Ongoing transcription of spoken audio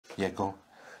Yeah, go.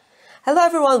 Hello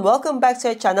everyone, welcome back to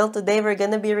our channel. Today we're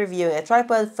gonna be reviewing a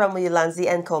tripod from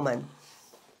Ulanzi Coman.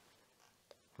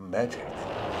 Magic.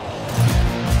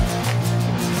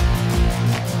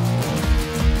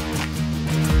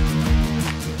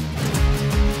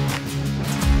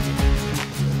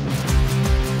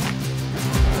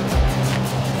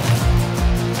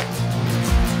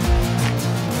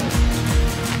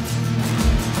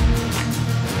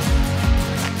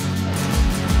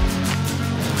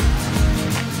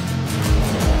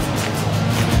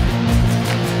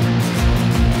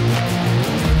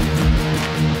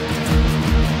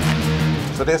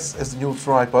 So this is the new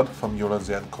tripod from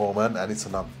Ulanzi Coman, and it's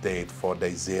an update for the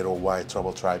A7RIII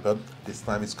travel tripod. This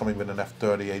time it's coming with an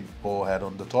F38 ball head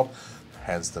on the top,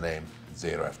 hence the name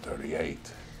A7RIII.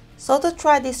 So to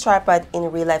try this tripod in a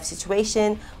real life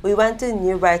situation, we went to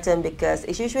New Brighton because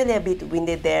it's usually a bit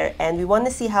windy there and we want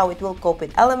to see how it will cope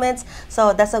with elements,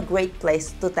 so that's a great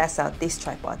place to test out this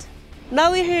tripod. Now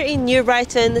we're here in New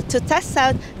Brighton to test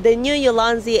out the new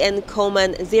Ulanzi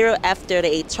Coman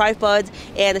F38 tripod,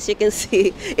 and as you can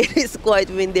see, it is quite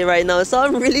windy right now, so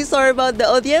I'm really sorry about the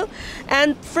audio.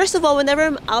 And first of all, whenever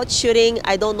I'm out shooting,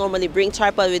 I don't normally bring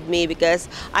tripod with me because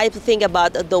I have to think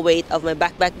about the weight of my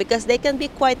backpack because they can be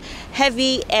quite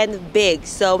heavy and big.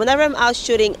 So whenever I'm out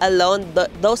shooting alone,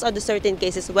 those are the certain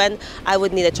cases when I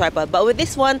would need a tripod. But with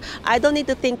this one, I don't need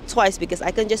to think twice because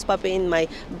I can just pop it in my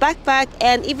backpack,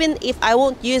 and even if I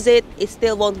won't use it, it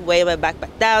still won't weigh my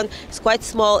backpack down. It's quite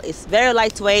small, it's very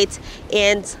lightweight,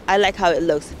 and I like how it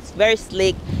looks. It's very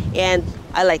sleek and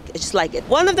I just like it.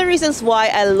 One of the reasons why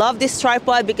I love this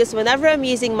tripod, because whenever I'm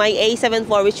using my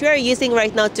A74, which we are using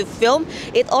right now to film,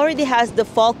 it already has the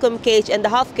fulcrum cage and the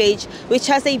half cage, which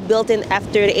has a built-in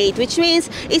F38, which means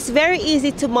it's very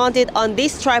easy to mount it on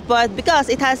this tripod because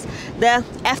it has the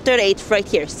F38 right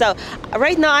here. So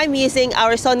right now I'm using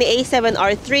our Sony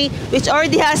A7RIII, which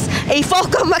already has a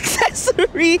fulcrum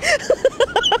accessory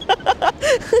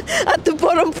at the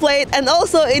bottom plate and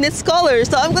also in its color.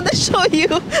 So I'm gonna show you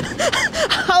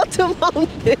how to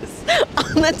mount this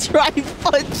on a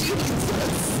tripod. Jesus.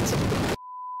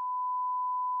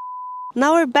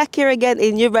 Now we're back here again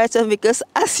in New Brighton because,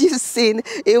 as you've seen,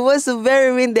 it was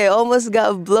very windy. I almost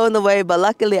got blown away, but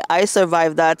luckily I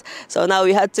survived that. So now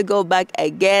we had to go back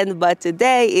again, but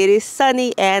today it is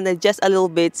sunny and just a little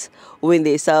bit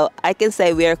windy. So I can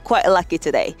say we are quite lucky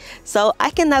today. So I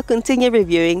can now continue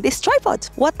reviewing this tripod.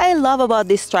 What I love about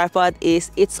this tripod is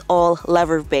it's all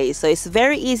lever based. So it's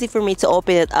very easy for me to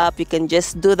open it up. You can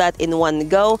just do that in one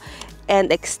go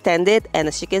and extend it, and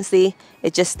as you can see,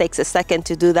 it just takes a second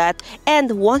to do that. And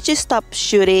once you stop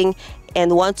shooting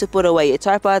and want to put away your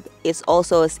tripod, it's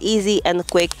also as easy and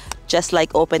quick, just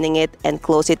like opening it and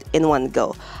close it in one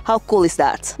go. How cool is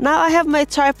that? Now I have my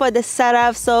tripod set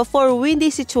up, so for windy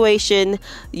situation,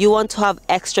 you want to have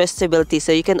extra stability,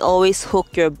 so you can always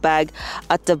hook your bag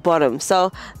at the bottom.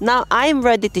 So now I'm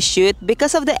ready to shoot.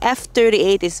 Because of the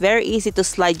F38, it's very easy to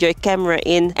slide your camera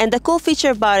in, and the cool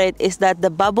feature about it is that the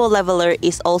bubble leveler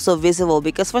is also visible,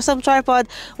 because for some tripod,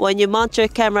 when you mount your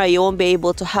camera, you won't be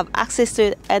able to have access to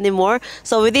it anymore.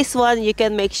 So with this one, you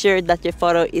can make sure that your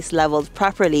photo is leveled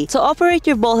properly. To operate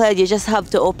your ball head, you just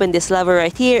have to open this lever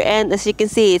right here, and as you can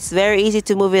see, it's very easy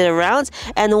to move it around.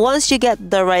 And once you get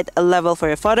the right level for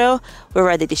your photo, we're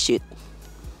ready to shoot.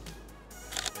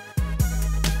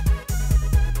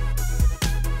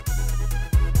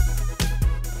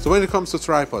 So when it comes to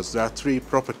tripods, there are three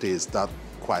properties that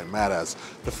quite matters.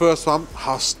 The first one,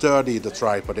 how sturdy the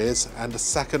tripod is, and the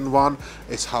second one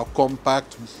is how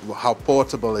compact, how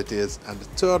portable it is, and the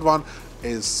third one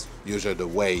is usually the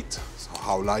weight, so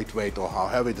how lightweight or how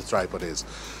heavy the tripod is.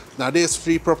 Now these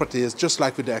three properties, just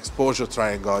like with the exposure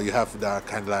triangle, you have the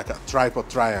kind of like a tripod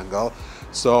triangle,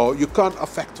 so you can't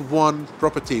affect one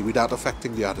property without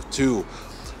affecting the other two.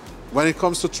 When it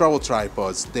comes to travel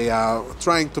tripods, they are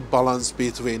trying to balance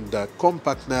between the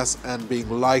compactness and being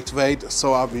lightweight,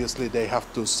 so obviously they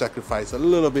have to sacrifice a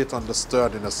little bit on the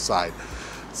sturdiness side.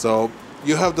 So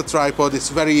you have the tripod, it's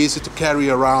very easy to carry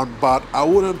around, but I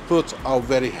wouldn't put a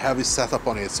very heavy setup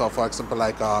on it. So for example,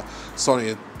 like a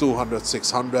Sony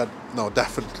 200-600, no,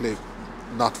 definitely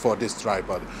not for this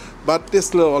tripod. But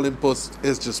this little Olympus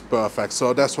is just perfect,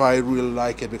 so that's why I really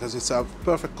like it, because it's a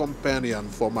perfect companion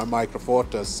for my Micro Four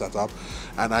Thirds setup,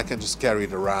 and I can just carry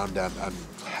it around and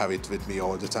have it with me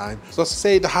all the time. So to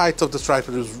say, the height of the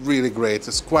tripod is really great.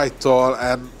 It's quite tall,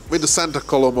 and with the center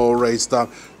column all raised up,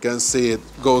 you can see it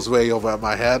goes way over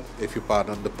my head, if you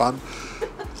pardon the pun.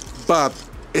 But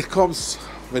it comes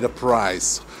with a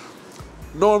price.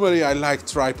 Normally I like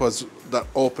tripods that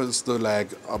opens the leg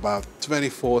about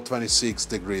 24-26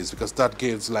 degrees, because that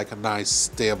gives like a nice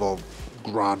stable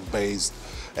ground-based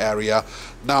area.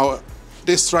 Now,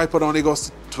 this tripod only goes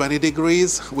to 20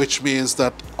 degrees, which means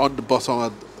that on the bottom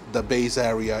of the base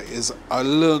area is a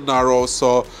little narrow,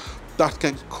 so that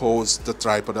can cause the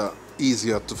tripod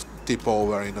easier to tip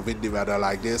over in a windy weather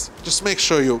like this. Just make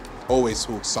sure you always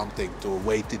hook something to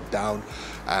weight it down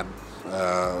and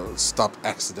stop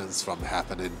accidents from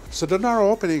happening. So the narrow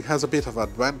opening has a bit of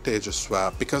advantage as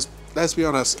well, because let's be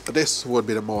honest, this would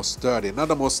be the most sturdy, not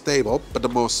the most stable, but the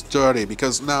most sturdy,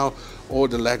 because now all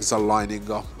the legs are lining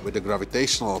up with the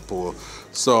gravitational pull,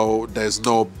 so there's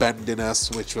no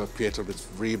bendiness which will create a bit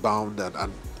of rebound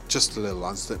and just a little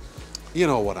unstable. You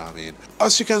know what I mean.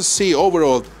 As you can see,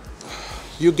 overall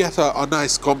you get a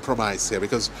nice compromise here,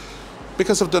 because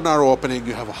of the narrow opening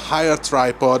you have a higher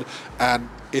tripod and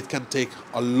it can take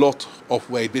a lot of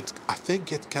weight. I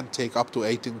think it can take up to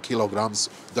 18 kilograms.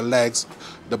 The legs,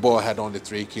 the ball had only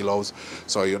 3 kilos,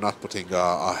 so you're not putting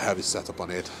a heavy setup on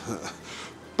it.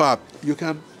 But you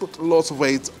can put lots of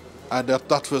weight, and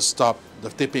that will stop the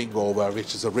tipping over,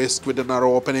 which is a risk with the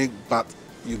narrow opening, but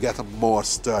you get a more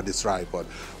sturdy tripod,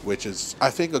 which is, I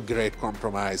think, a great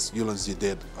compromise. Ulanzi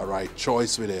did a right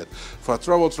choice with it. For a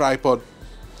travel tripod,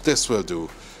 this will do.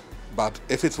 But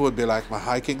if it would be like my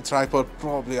hiking tripod,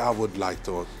 probably I would like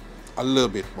to a little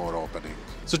bit more opening.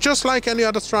 So just like any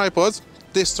other tripods,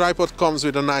 this tripod comes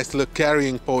with a nice little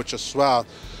carrying pouch as well.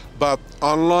 But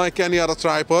unlike any other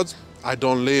tripods, I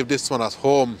don't leave this one at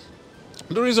home.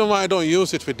 The reason why I don't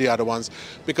use it with the other ones,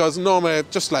 because normally,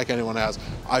 just like anyone else,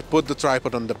 I put the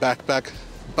tripod on the backpack,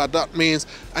 but that means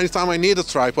anytime I need a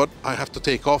tripod, I have to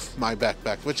take off my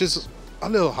backpack, which is a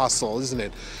little hassle, isn't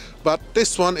it? But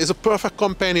this one is a perfect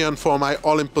companion for my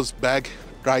Olympus bag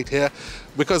right here,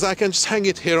 because I can just hang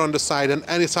it here on the side, and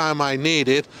anytime I need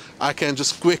it, I can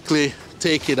just quickly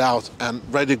take it out and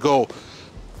ready to go.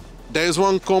 There's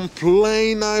one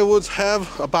complaint I would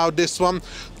have about this one,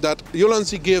 that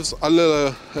Ulanzi gives a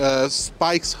little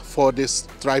spikes for this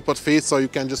tripod feet, so you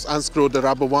can just unscrew the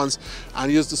rubber ones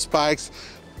and use the spikes.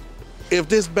 If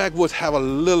this bag would have a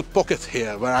little pocket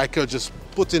here where I could just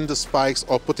put in the spikes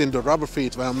or put in the rubber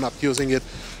feet when I'm not using it,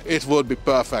 it would be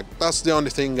perfect. That's the only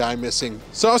thing I'm missing.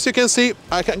 So as you can see,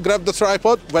 I can grab the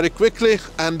tripod very quickly,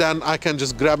 and then I can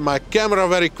just grab my camera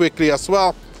very quickly as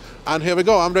well. And here we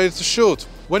go, I'm ready to shoot.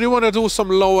 When you want to do some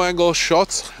low angle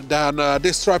shots, then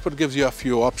this tripod gives you a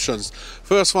few options.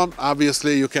 First one,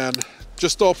 obviously you can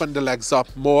just open the legs up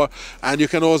more, and you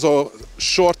can also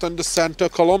shorten the center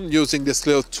column using this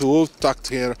little tool tucked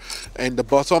here in the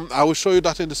bottom. I will show you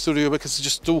that in the studio because it's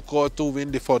just too cold, too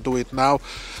windy for do it now.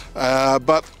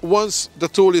 But once the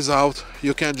tool is out,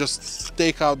 you can just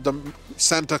take out the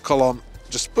center column,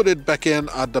 just put it back in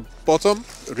at the bottom,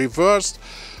 reversed.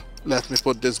 Let me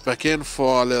put this back in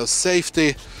for a little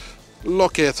safety,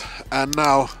 lock it, and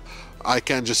now I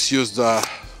can just use the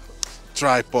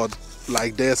tripod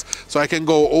like this, so I can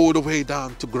go all the way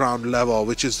down to ground level,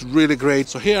 which is really great.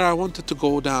 So here I wanted to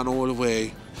go down all the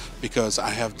way because I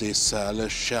have this little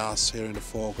shells here in the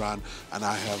foreground, and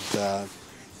I have the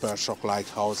Pershock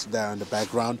lighthouse there in the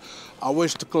background. I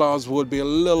wish the clouds would be a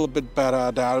little bit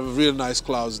better. There are really nice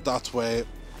clouds that way,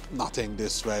 nothing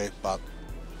this way, but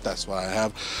that's what I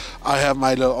have. I have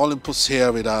my little Olympus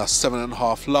here with a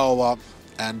 7.5 lower,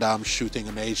 and I'm shooting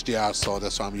an HDR, so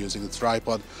that's why I'm using the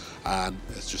tripod, and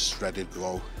it's just ready to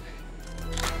go.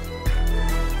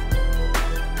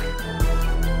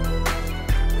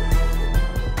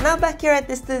 Now back here at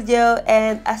the studio,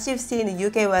 and as you've seen, the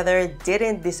UK weather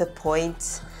didn't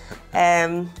disappoint.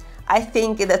 I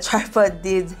think the tripod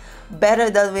did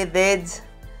better than we did.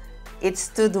 It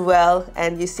stood well,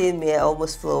 and you see me, I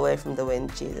almost flew away from the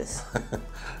wind, Jesus.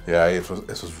 Yeah, it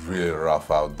was really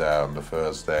rough out there on the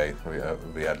first day.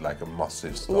 We had like a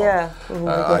massive storm. Yeah.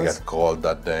 I got cold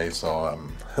that day, so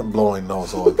I'm blowing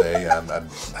nose all day and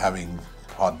having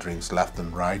hot drinks left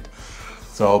and right.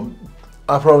 So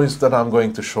I promised that I'm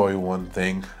going to show you one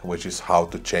thing, which is how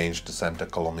to change the center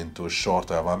column into a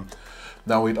shorter one.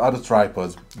 Now with other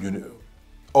tripods, you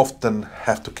often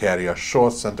have to carry a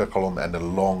short center column and a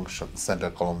long center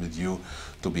column with you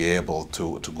to be able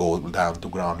to go down to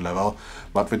ground level.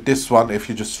 But with this one, if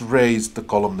you just raise the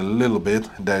column a little bit,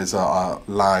 there's a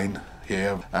line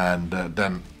here, and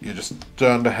then you just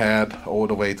turn the head all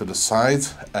the way to the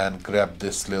sides and grab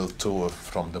this little tool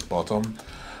from the bottom,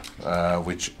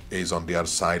 which is on the other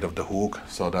side of the hook.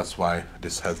 So that's why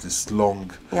this has this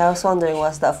long... Yeah, I was wondering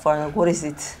what's that for, what is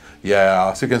it? Yeah,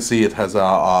 as you can see, it has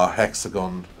a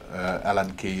hexagon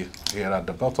Allen key here at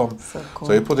the bottom. So cool.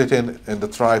 So you put it in the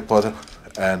tripod,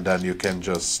 and then you can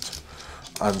just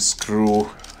unscrew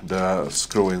the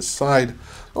screw inside,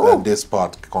 and this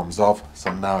part comes off,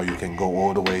 so now you can go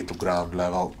all the way to ground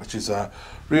level, which is a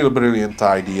real brilliant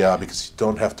idea because you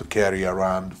don't have to carry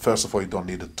around. First of all, you don't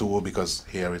need a tool because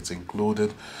here it's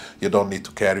included. You don't need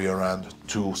to carry around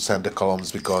 2 center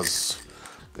columns because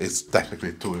it's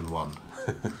technically 2 in 1.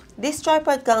 This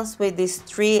tripod comes with these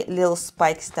 3 little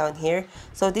spikes down here.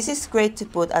 So this is great to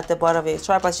put at the bottom of your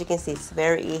tripod. As you can see, it's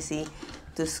very easy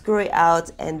to screw it out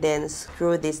and then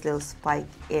screw this little spike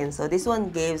in. So this one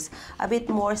gives a bit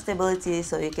more stability,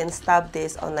 so you can stab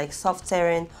this on like soft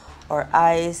terrain or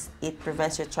ice. It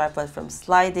prevents your tripod from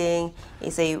sliding.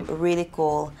 It's a really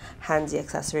cool, handy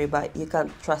accessory, but you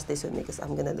can't trust this with me because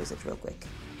I'm gonna lose it real quick,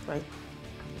 right?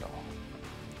 No.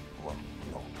 Well,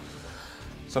 no.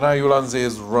 So now Ulanzi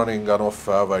is running an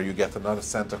offer where you get another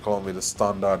center column with a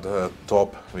standard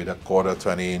top with a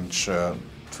 1/4-20-inch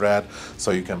thread,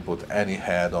 so you can put any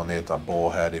head on it, a bow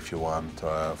head if you want,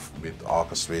 with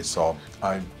artistry. So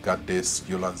I got this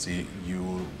Ulanzi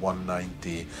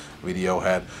U190 video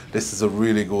head. This is a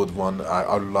really good one.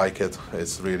 I like it.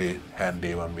 It's really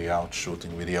handy when we are out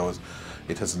shooting videos.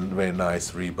 It has a very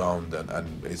nice rebound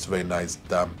and it's very nice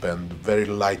damp and very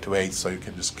lightweight, so you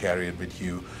can just carry it with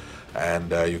you.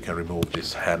 And you can remove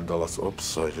this handle.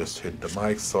 Oops, I just hit the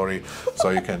mic, sorry. So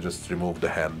you can just remove the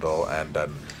handle and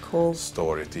then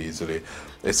store it easily.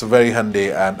 It's very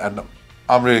handy, and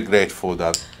I'm really grateful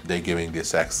that they're giving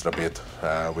this extra bit,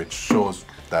 which shows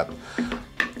that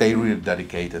they really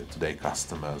dedicated to their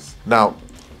customers. Now,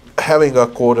 having a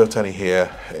 1/4-20 here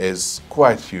is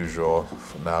quite usual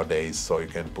nowadays, so you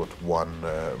can put one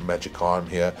magic arm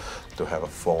here to have a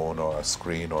phone or a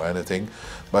screen or anything.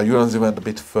 But Ulanzi went a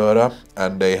bit further,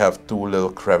 and they have 2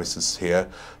 little crevices here,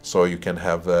 so you can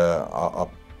have a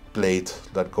plate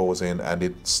that goes in and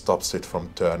it stops it from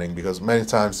turning, because many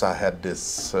times I had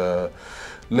this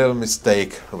little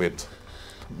mistake with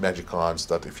magic arms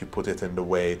that if you put it in the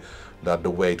way that the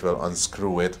weight will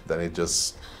unscrew it, then it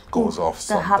just goes off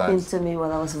sometimes. That happened to me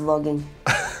while I was vlogging.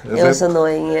 It was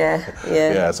annoying, yeah.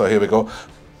 Yeah, so here we go.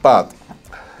 But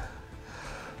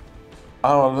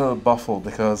I'm a little baffled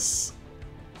because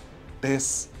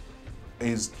this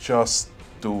is just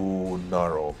too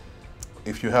narrow.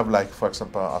 If you have, like, for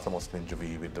example, Atomos Ninja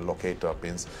V with the locator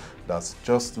pins, that's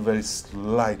just very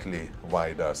slightly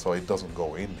wider, so it doesn't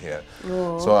go in here.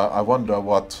 So I wonder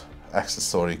what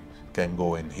accessory can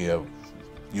go in here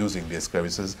using these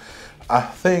crevices. I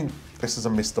think this is a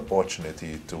missed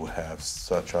opportunity to have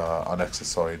such an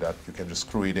accessory that you can just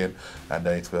screw it in and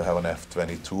then it will have an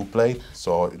F22 plate,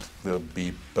 so it will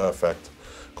be perfect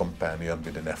companion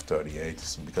with an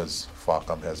F38, because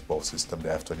Falcom has both systems, the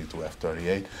F22,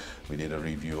 F38. We did a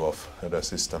review of the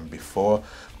system before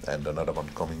and another one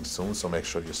coming soon, so make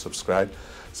sure you subscribe.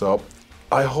 So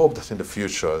I hope that in the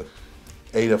future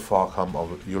either Falcom or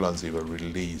Ulanzi will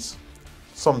release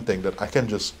something that I can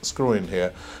just screw in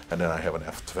here, and then I have an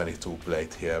F22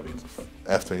 plate here with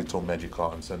F22 magic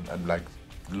arms and like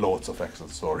loads of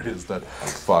accessories that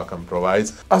Falcom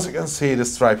provides. As you can see,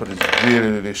 this tripod is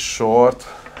really short.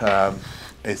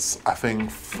 It's, I think,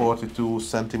 42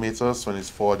 centimeters when it's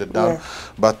folded down,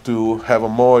 but to have a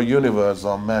more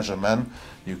universal measurement,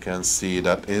 you can see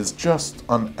that it's just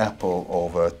an apple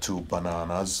over 2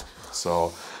 bananas.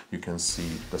 So you can see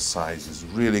the size is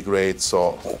really great,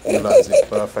 so Ulanzi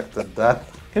perfected that.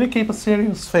 Can you keep a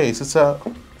serious face? It's a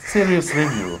serious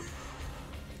review,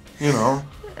 you know.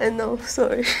 No,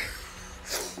 sorry.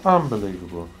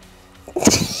 Unbelievable.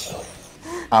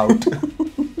 Out.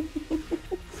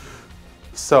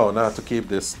 So now to keep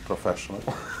this professional.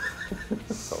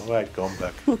 Alright, come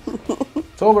back.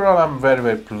 So overall, I'm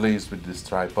very pleased with this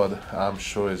tripod. I'm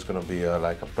sure it's gonna be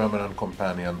like a permanent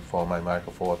companion for my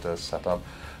Micro Four Thirds setup,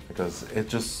 because it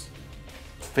just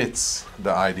fits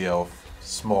the idea of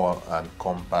small and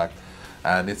compact,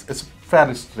 and it's a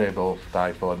fairly stable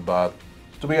tripod. But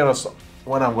to be honest,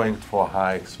 when I'm going for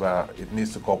hikes where it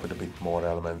needs to cope with a bit more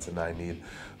elements and I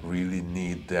really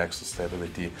need the extra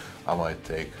stability, I might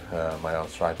take my own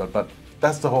tripod. But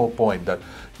that's the whole point, that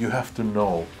you have to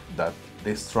know that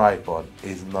this tripod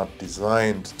is not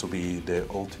designed to be the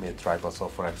ultimate tripod. So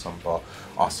for example,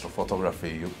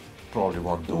 astrophotography, you probably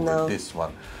won't do with this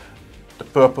one. The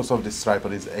purpose of this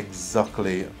tripod is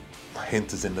exactly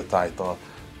hinted in the title,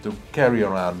 to carry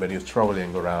around when you're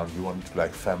traveling around. You want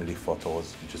like family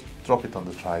photos, you just drop it on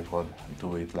the tripod,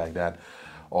 do it like that.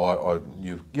 Or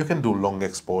you can do long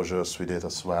exposures with it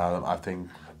as well. I think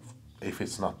if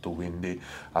it's not too windy,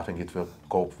 I think it will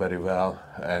cope very well,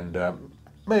 and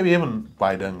maybe even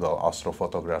wide angle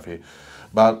astrophotography.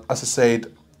 But as I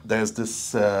said, there's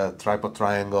this tripod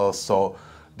triangle, so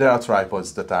there are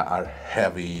tripods that are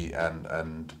heavy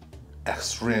and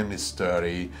extremely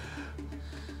sturdy.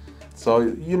 So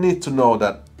you need to know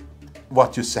that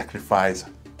what you sacrifice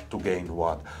to gain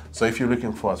what. So if you're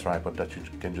looking for a tripod that you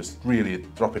can just really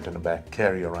drop it in the bag,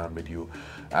 carry around with you,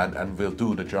 and will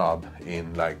do the job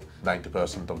in like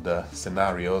 90% of the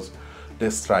scenarios,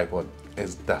 this tripod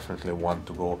is definitely one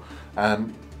to go.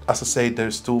 And as I say,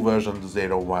 there's two versions, the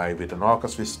A7RIII with an Arca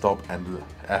Swiss top and the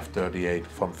F38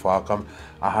 from Falcon.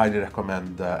 I highly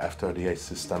recommend the F38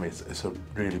 system. It's a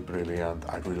really brilliant.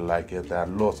 I really like it. There are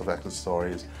lots of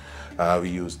accessories. We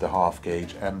use the half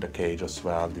cage and the cage as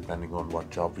well, depending on what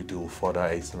job we do for the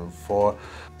A74.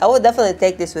 I would definitely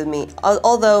take this with me.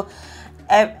 Although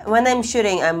when I'm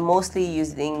shooting, I'm mostly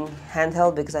using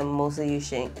handheld because I'm mostly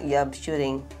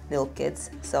shooting little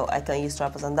kids, so I can use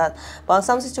tripods on that. But on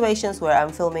some situations where I'm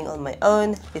filming on my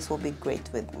own, this will be great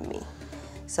with me.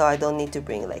 So I don't need to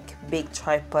bring like big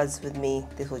tripods with me.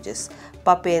 This will just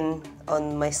pop in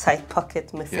on my side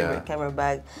pocket, my favorite camera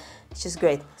bag. It's just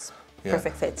great. It's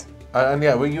perfect fit. And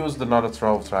yeah, we used another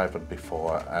 12 tripod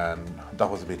before, and that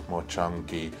was a bit more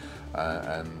chunky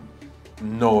and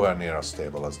nowhere near as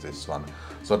stable as this one.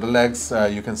 So the legs,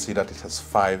 you can see that it has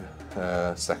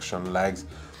 5 section legs,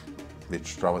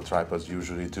 which travel tripods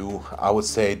usually do. I would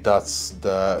say that's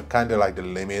the kind of like the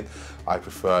limit. I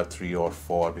prefer 3 or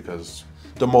 4 because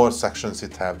the more sections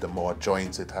it have, the more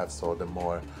joints it has, so the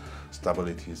more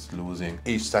stability is losing.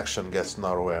 Each section gets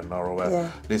narrower and narrower.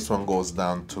 Yeah. This one goes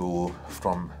down to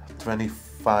from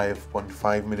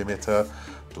 25.5 millimeter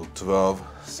to 12.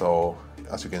 So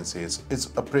as you can see, it's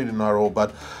a pretty narrow,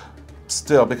 but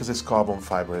still, because it's carbon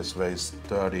fiber, it's very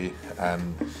sturdy.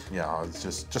 And yeah,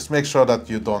 it's just make sure that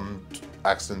you don't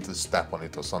accidentally step on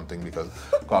it or something, because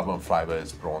carbon fiber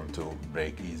is prone to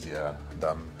break easier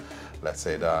than, let's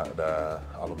say, the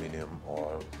aluminum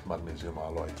or magnesium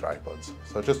alloy tripods.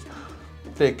 So just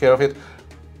take care of it.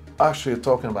 Actually,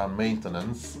 talking about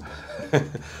maintenance,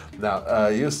 now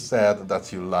you said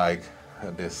that you like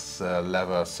this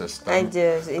lever system. I do,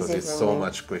 it's easy because it's for so me.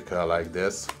 much quicker like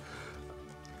this.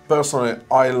 Personally,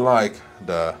 I like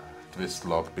the twist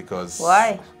lock because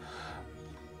Why?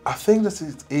 I think that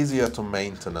it's easier to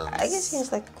maintenance. I guess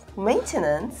it's like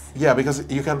maintenance. Yeah, because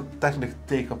you can technically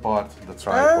take apart the Oh,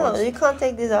 tripod. you can't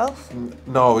take this off?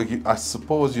 No, I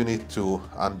suppose you need to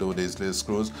undo these little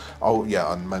screws. Oh yeah,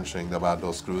 I'm mentioning about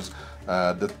those screws.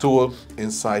 The tool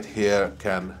inside here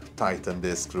can tighten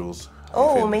these screws.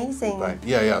 Oh, amazing.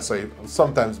 Yeah. So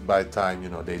sometimes by time, you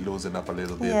know, they loosen up a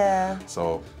little bit. Yeah.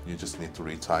 So you just need to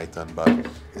retighten, but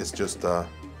it's just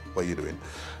what you're doing.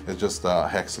 It's just a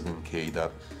hexagon key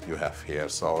that you have here.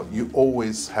 So you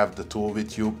always have the tool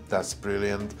with you. That's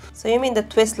brilliant. So you mean the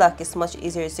twist lock is much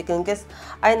easier to clean? Because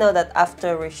I know that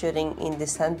after we're shooting in the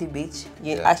sandy beach,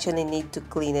 you actually need to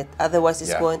clean it. Otherwise,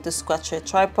 it's going to scratch your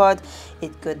tripod.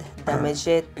 It could damage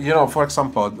it. You know, for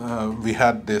example, we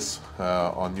had this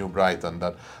on New Brighton,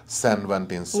 that sand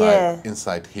went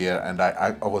inside here, and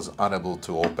I was unable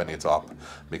to open it up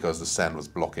because the sand was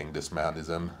blocking this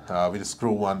mechanism. With a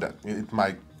screw one, that it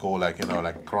might go like, you know,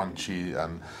 like crunchy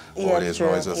and all these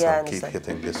noises, so keep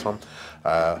hitting this one.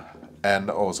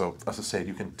 And also, as I said,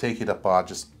 you can take it apart,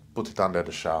 just put it under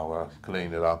the shower,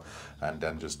 clean it up, and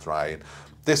then just dry it.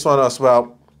 This one as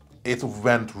well, it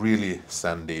went really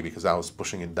sandy because I was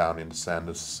pushing it down in the sand.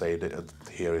 As I say,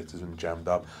 here it isn't jammed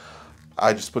up.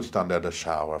 I just put it under the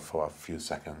shower for a few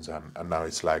seconds, and now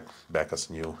it's like back as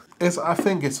new. I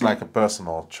think it's like a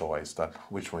personal choice that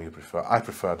which one you prefer. I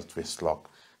prefer the twist lock.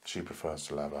 She prefers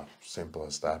the lever. Simple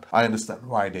as that. I understand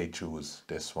why they choose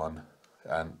this one,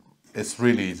 and it's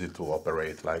really easy to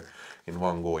operate. Like in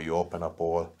one go you open up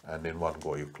all, and in one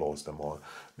go you close them all.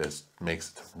 This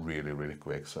makes it really, really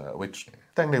quick. So, which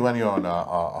technically, when you're on a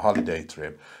holiday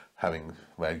trip,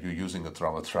 where you're using a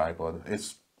travel tripod,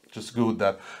 it's just good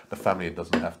that the family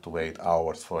doesn't have to wait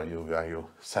hours for you while you're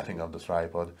setting up the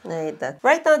tripod. I hate that.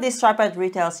 Right now, this tripod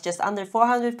retails just under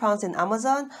 £400 in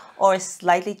Amazon, or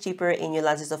slightly cheaper in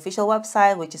Ulanzi's official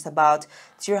website, which is about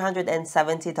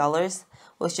 $370,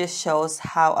 which just shows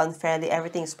how unfairly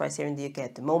everything is priced here in the UK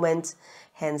at the moment.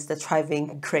 Hence the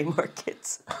thriving grey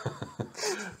market.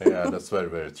 Yeah, that's very,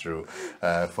 very true.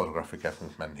 Photographic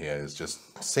equipment here is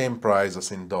just same price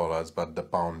as in dollars, but the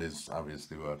pound is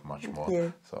obviously worth much more. Yeah.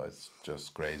 So it's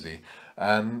just crazy.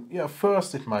 And yeah,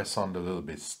 first it might sound a little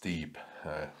bit steep,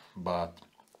 but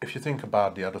if you think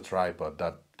about the other tripod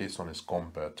that this one is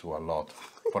compared to a lot,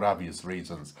 for obvious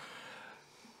reasons,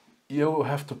 you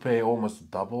have to pay almost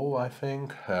double, I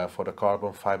think, for the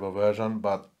carbon fiber version,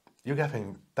 but you're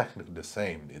getting technically the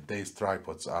same. These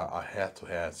tripods are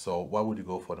head-to-head, so why would you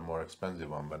go for the more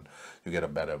expensive one when you get a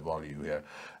better value here?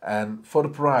 And for the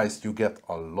price, you get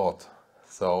a lot.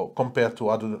 So compared to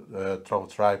other travel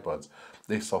tripods,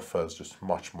 this offers just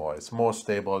much more. It's more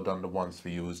stable than the ones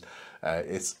we used.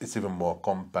 It's even more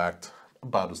compact,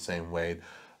 about the same weight,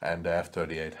 and the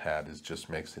F38 head just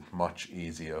makes it much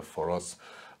easier for us.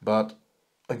 But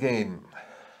again,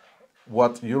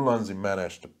 what Ulanzi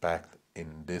managed to pack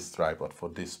in this tripod for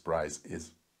this price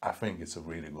is, I think it's a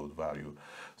really good value.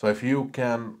 So if you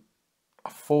can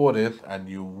afford it and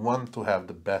you want to have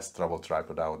the best travel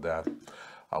tripod out there,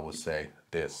 I would say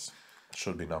this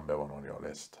should be number one on your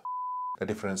list. The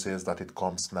difference is that it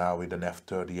comes now with an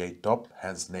F38 top,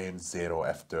 hence name Zero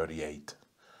F38.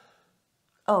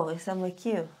 Oh, is that my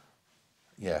cue?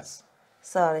 Yes.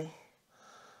 Sorry.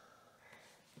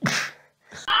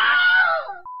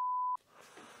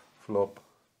 Flop.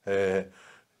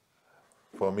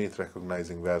 For me, it's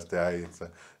recognizing where's the eye.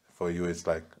 For you, it's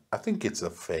like, I think it's a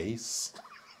face.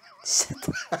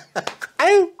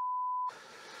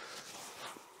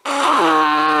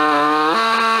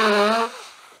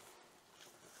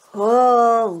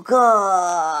 Oh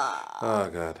God. Oh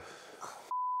God.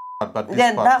 But this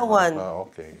Then part that is one.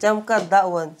 okay. Jump cut that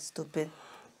one, stupid.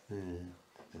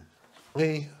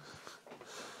 Hey.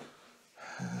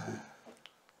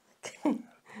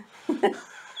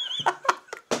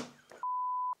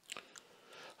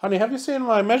 Honey, have you seen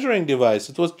my measuring device?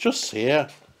 It was just here.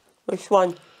 Which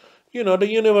one? You know, the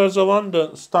universal one,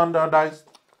 the standardized.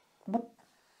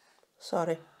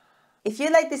 Sorry. If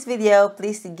you like this video,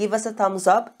 please give us a thumbs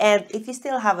up. And if you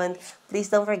still haven't, please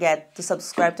don't forget to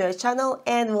subscribe to our channel.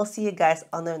 And we'll see you guys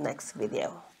on our next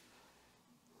video.